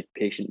my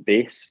patient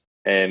base.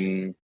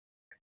 And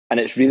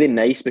it's really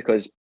nice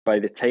because by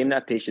the time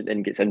that a patient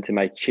then gets into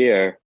my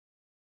chair,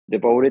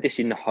 they've already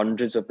seen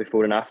hundreds of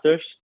before and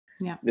afters.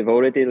 Yeah. They've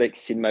already like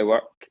seen my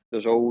work.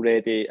 There's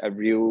already a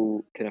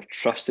real kind of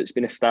trust that's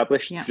been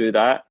established through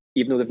that,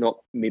 even though they've not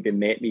maybe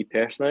met me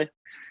personally.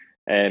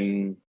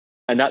 And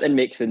that then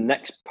makes the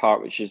next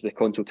part, which is the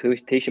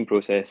consultation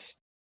process,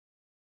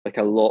 like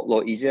a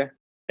lot easier.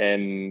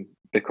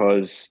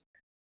 Because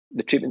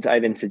the treatments I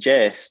then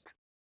suggest,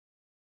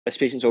 this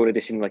patient's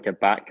already seen like a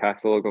back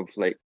catalogue of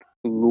like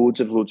loads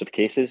of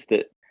cases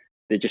that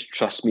they just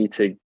trust me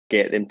to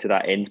get them to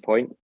that end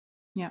point.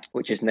 Yeah.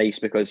 Which is nice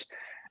because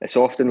it's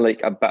often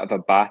like a bit of a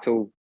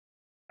battle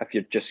if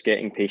you're just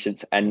getting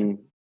patients in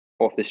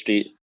off the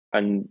street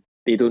and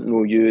they don't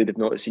know you, they've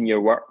not seen your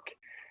work. It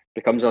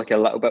becomes like a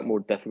little bit more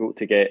difficult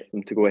to get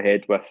them to go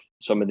ahead with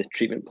some of the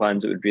treatment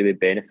plans that would really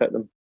benefit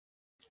them.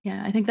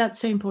 Yeah, I think that's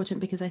so important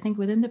because I think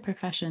within the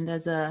profession,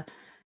 there's a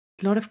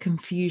lot of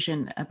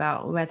confusion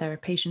about whether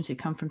patients who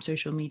come from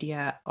social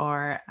media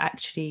are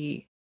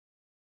actually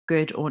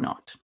good or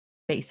not,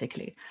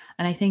 basically.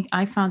 And I think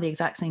I found the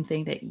exact same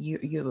thing that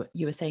you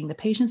were saying. The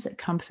patients that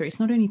come through, it's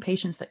not only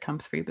patients that come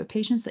through, but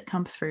patients that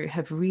come through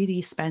have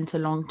really spent a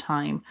long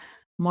time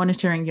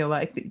monitoring your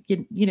work.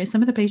 You know,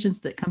 some of the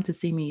patients that come to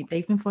see me,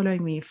 they've been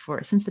following me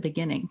for since the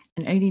beginning,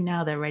 and only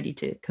now they're ready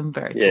to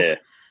convert. Yeah.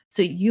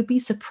 So you'll be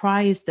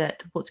surprised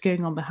at what's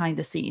going on behind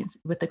the scenes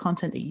with the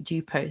content that you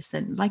do post.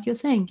 And like you're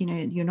saying, you know,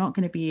 you're not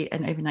going to be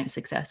an overnight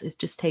success. It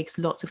just takes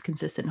lots of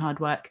consistent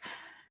hard work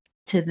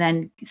to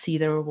then see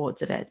the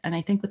rewards of it. And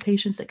I think the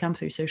patients that come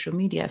through social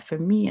media, for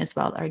me as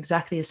well, are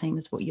exactly the same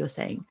as what you're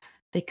saying.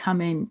 They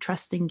come in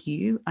trusting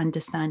you,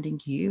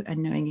 understanding you,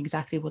 and knowing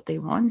exactly what they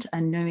want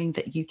and knowing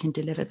that you can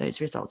deliver those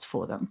results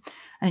for them.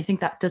 And I think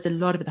that does a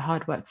lot of the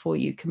hard work for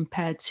you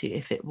compared to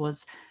if it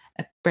was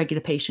a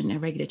regular patient, a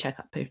regular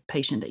checkup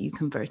patient that you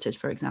converted,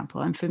 for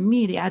example. And for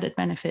me, the added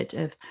benefit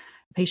of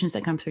patients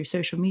that come through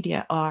social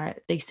media are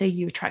they say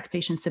you attract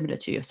patients similar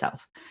to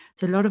yourself.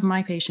 So a lot of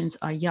my patients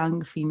are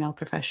young female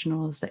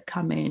professionals that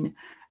come in,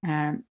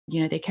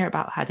 you know, they care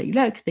about how they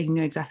look, they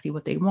know exactly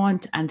what they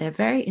want, and they're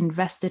very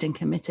invested and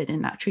committed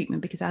in that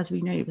treatment. Because as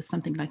we know with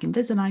something like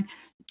Invisalign,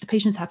 the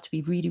patients have to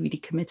be really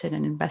committed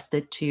and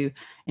invested to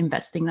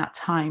investing that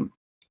time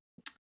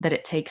that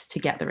it takes to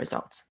get the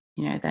results.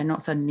 You know, they're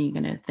not suddenly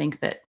going to think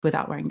that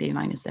without wearing the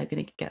aligners, they're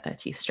going to get their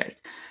teeth straight.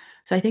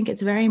 So I think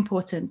it's very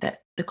important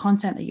that the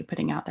content that you're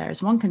putting out there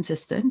is one,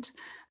 consistent,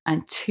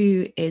 and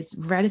two, is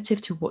relative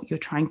to what you're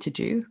trying to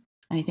do.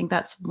 And I think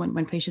that's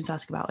when patients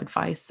ask about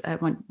advice,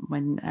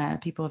 when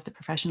people of the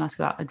profession ask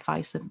about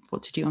advice of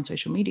what to do on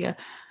social media,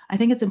 I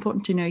think it's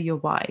important to know your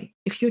why.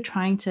 If you're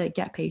trying to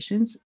get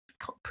patients,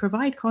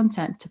 provide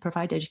content to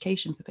provide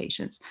education for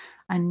patients,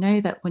 and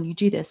know that when you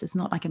do this, it's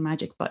not like a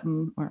magic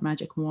button or a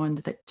magic wand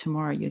that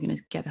tomorrow you're going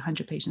to get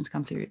 100 patients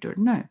come through your door.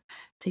 No, it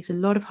takes a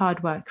lot of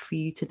hard work for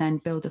you to then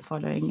build a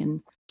following and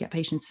get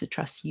patients to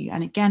trust you.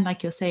 And again,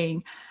 like you're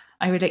saying,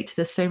 I relate to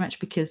this so much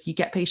because you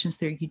get patients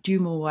through, you do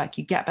more work,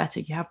 you get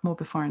better, you have more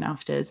before and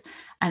afters,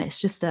 and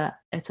it's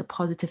a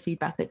positive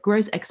feedback that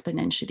grows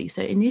exponentially.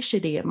 So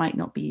initially it might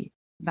not be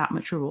that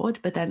much reward,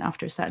 but then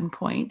after a certain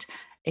point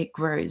it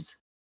grows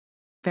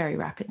very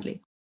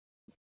rapidly.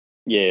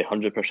 Yeah,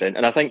 100%.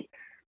 And I think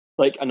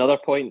like another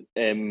point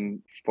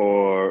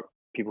for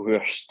people who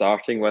are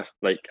starting with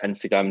like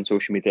Instagram and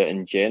social media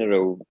in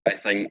general, I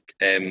think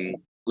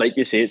like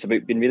you say, it's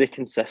about being really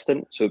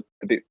consistent. So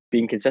about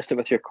being consistent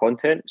with your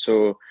content.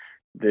 So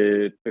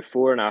the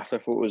before and after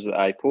photos that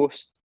I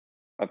post,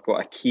 I've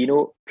got a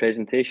keynote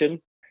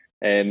presentation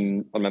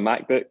on my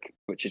MacBook,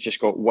 which has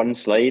just got one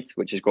slide,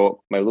 which has got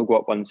my logo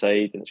up one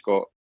side and it's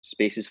got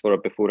spaces for a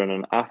before and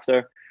an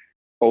after.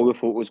 All the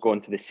photos go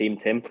onto the same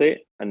template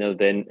and they're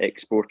then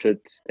exported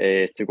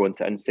to go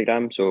into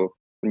Instagram. So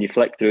when you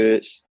flick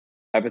through,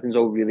 everything's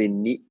all really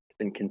neat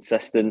and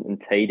consistent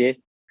and tidy.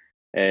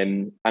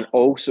 And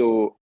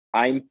also,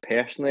 I'm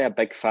personally a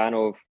big fan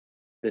of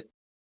the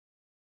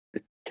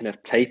kind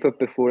of type of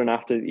before and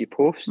after that you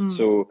post.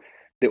 So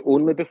the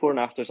only before and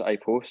afters that I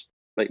post,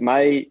 like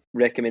my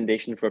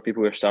recommendation for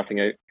people who are starting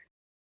out,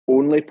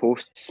 only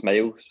post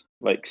smiles,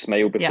 like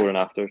smile before and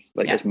afters.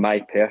 Like it's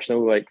my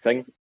personal like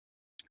thing.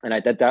 And I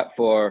did that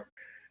for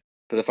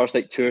the first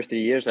like 2 or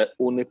 3 years. I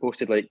only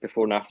posted like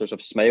before and afters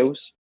of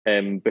smiles,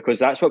 because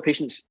that's what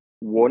patients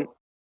want,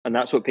 and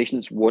that's what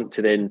patients want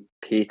to then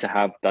pay to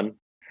have done.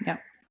 Yeah.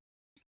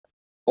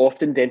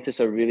 Often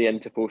dentists are really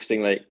into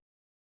posting like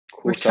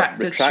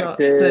retracted shots,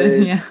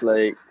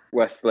 like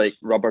with like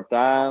rubber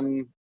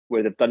dam,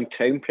 where they've done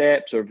crown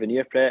preps or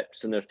veneer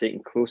preps, and they're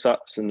taking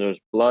close-ups and there's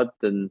blood,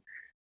 and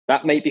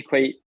that might be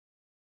quite.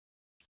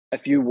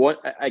 If you want,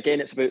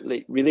 again, it's about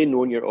like really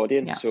knowing your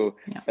audience.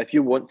 If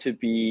you want to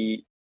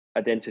be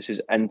a dentist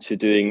who's into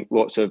doing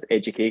lots of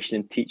education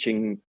and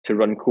teaching to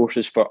run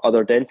courses for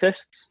other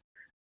dentists,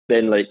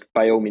 then like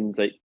by all means,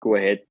 like go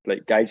ahead.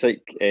 Like guys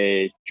like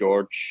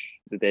George,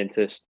 the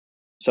dentist,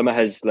 some of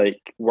his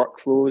like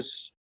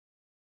workflows,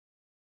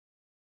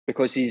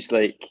 because he's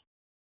like,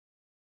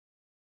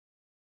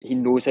 he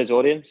knows his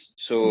audience.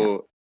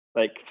 So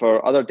like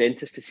for other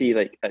dentists to see,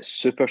 like it's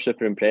super,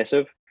 super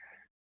impressive.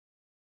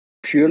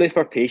 Purely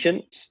for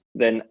patients,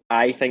 then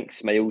I think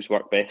smiles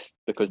work best,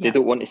 because they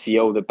don't want to see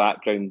all the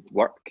background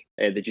work.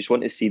 They just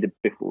want to see the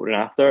before and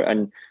after.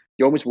 And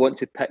you always want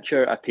to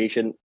picture a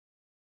patient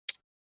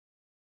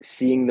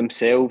seeing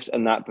themselves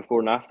in that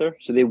before and after.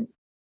 So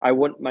I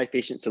want my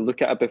patients to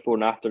look at a before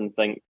and after and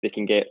think they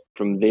can get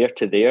from there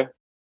to there,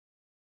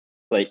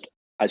 like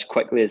as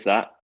quickly as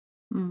that.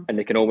 And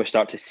they can almost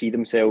start to see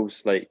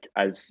themselves like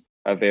as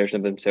a version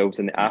of themselves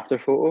in the after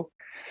photo.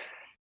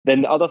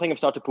 Then the other thing I've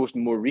started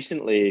posting more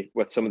recently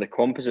with some of the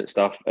composite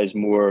stuff is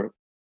more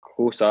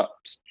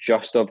close-ups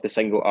just of the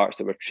single arts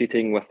that we're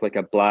treating with like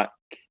a black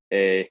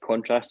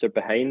contraster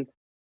behind,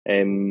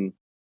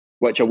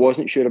 which I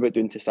wasn't sure about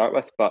doing to start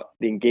with, but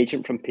the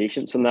engagement from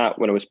patients on that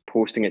when I was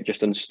posting it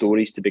just on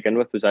stories to begin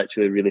with was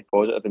actually really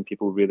positive and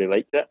people really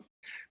liked it.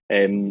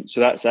 So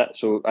that's it.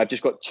 So I've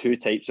just got 2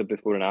 types of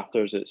before and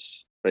afters.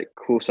 It's like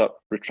close-up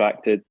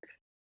retracted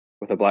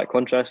with a black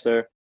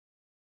contraster,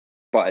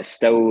 but it's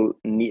still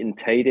neat and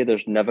tidy.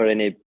 There's never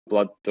any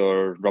blood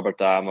or rubber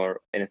dam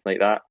or anything like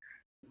that,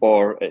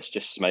 or it's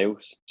just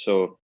smiles.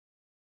 So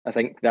I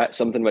think that's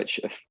something which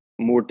if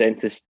more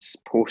dentists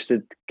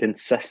posted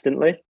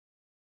consistently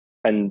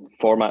in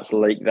formats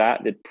like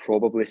that, they'd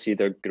probably see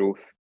their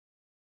growth.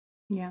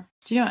 Yeah.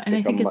 Do you know, and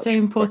I think it's so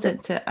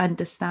important to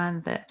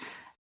understand that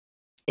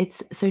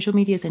social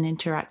media is an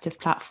interactive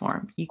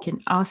platform. You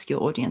can ask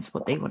your audience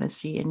what they want to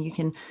see, and you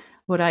can,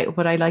 what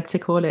I like to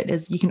call it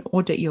is, you can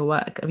audit your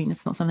work. I mean,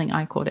 it's not something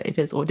I call it, it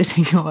is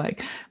auditing your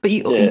work, but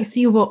you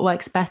see what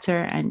works better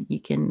and you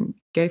can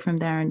go from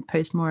there and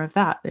post more of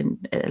that.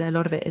 And a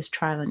lot of it is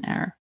trial and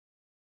error.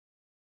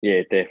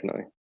 Yeah,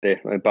 definitely.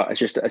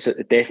 But it's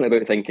definitely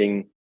about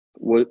thinking,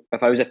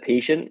 if I was a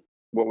patient,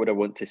 what would I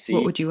want to see?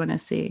 What would you want to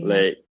see?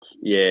 Like,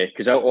 yeah,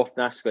 because I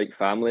often ask like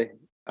family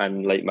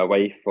and like my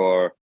wife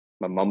or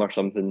my mum or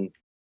something,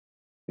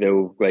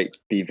 they'll like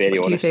be very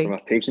honest from a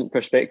patient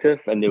perspective,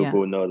 and they'll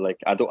go, no, like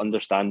I don't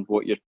understand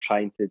what you're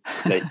trying to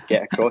like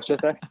get across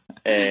with this.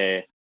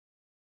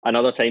 And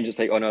other times it's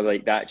like, oh no,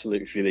 like that actually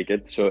looks really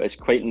good. So it's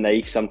quite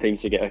nice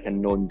sometimes to get like a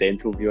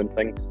non-dental view on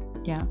things.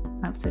 Yeah,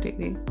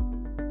 absolutely.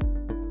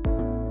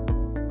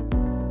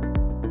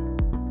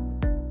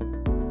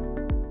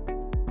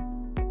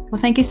 Well,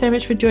 thank you so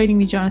much for joining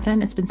me,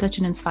 Jonathan. It's been such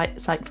an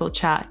insightful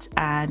chat,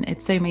 and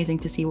it's so amazing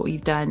to see what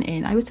you've done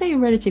in, I would say, a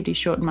relatively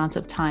short amount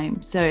of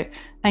time. So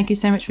thank you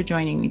so much for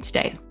joining me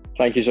today.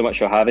 Thank you so much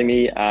for having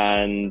me,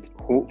 and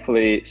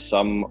hopefully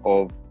some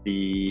of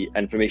the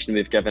information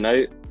we've given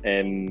out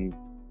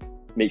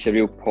makes a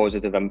real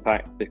positive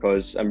impact,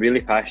 because I'm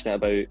really passionate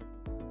about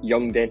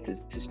young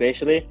dentists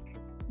especially,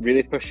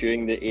 really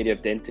pursuing the area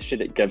of dentistry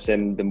that gives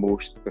them the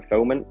most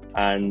fulfillment.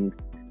 And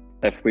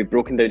if we've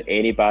broken down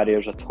any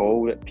barriers at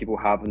all that people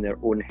have in their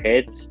own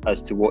heads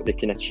as to what they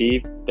can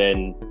achieve,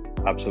 then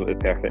absolutely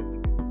perfect.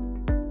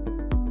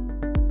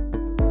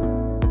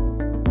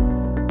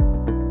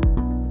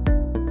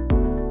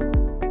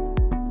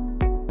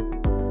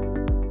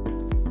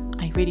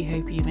 I really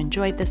hope you've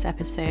enjoyed this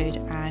episode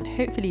and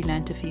hopefully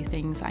learned a few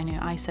things. I know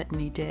I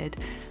certainly did.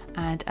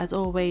 And as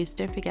always,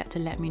 don't forget to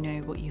let me know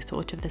what you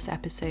thought of this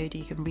episode.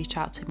 You can reach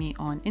out to me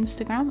on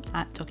Instagram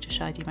at Dr.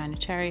 Shadi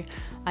Manucherry.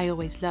 I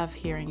always love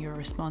hearing your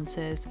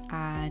responses.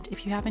 And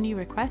if you have any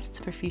requests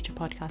for future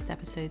podcast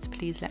episodes,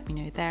 please let me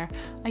know there.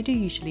 I do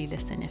usually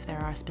listen if there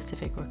are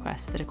specific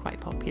requests that are quite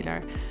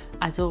popular.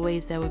 As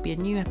always, there will be a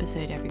new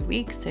episode every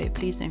week, so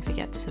please don't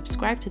forget to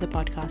subscribe to the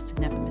podcast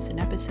to never miss an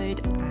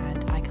episode.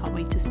 And I can't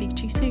wait to speak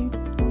to you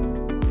soon.